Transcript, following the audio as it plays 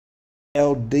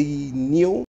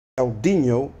LDNIO,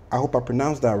 I hope I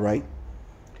pronounced that right.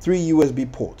 3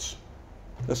 USB ports.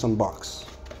 Let's unbox.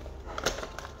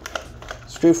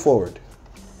 Straightforward.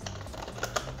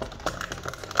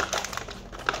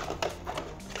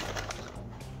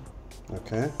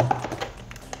 Okay.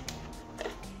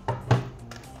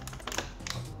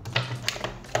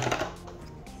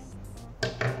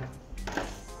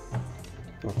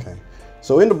 Okay.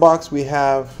 So in the box we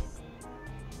have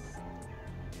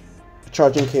a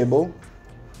charging cable,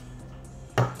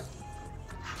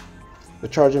 the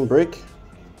charging brick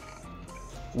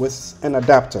with an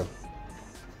adapter.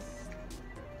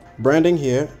 Branding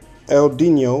here,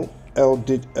 LDNIO.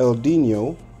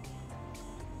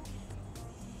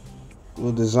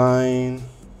 We'll design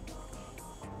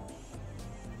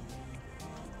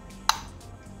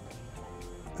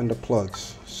and the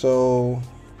plugs. So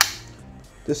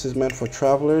this is meant for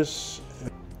travelers.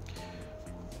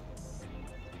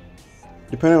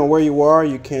 Depending on where you are,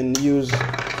 you can use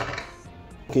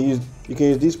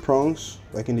these prongs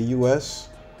like in the US,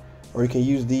 or you can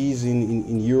use these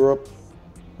in Europe,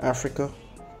 Africa.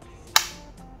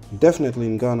 Definitely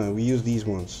in Ghana we use these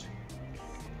ones.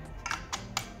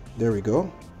 There we go.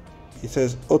 It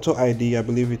says auto ID. I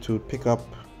believe it will pick up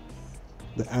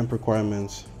the amp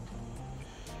requirements.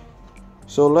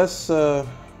 So let's we're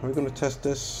going to test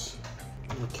this.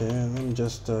 Okay, let me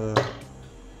just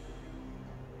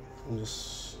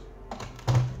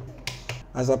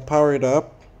as I power it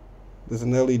up, there's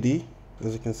an LED,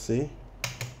 as you can see.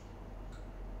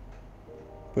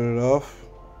 Put it off,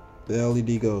 the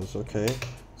LED goes. Okay,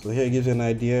 so here it gives you an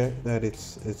idea that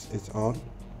it's on.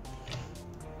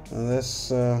 Now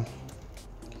let's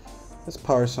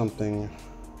power something.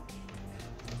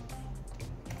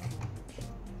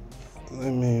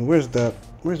 Where's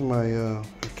my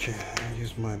okay, I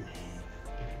use my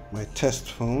test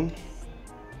phone.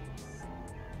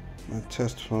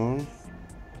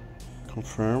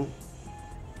 Confirm.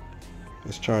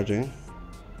 It's charging.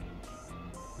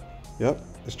 Yep,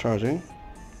 it's charging.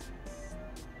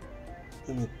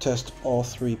 Let me test all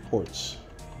 3 ports.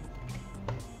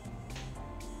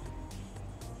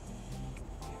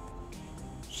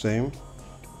 Same,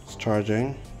 it's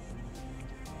charging.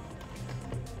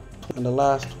 And the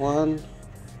last one,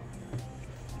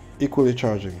 equally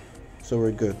charging. So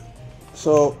we're good.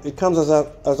 So it comes as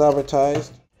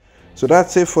advertised. So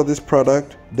that's it for this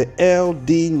product, the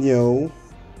LDNIO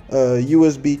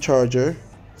USB charger,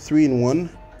 3-in-1,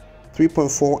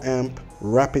 3.4 amp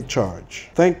rapid charge.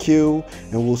 Thank you,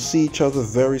 and we'll see each other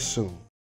very soon.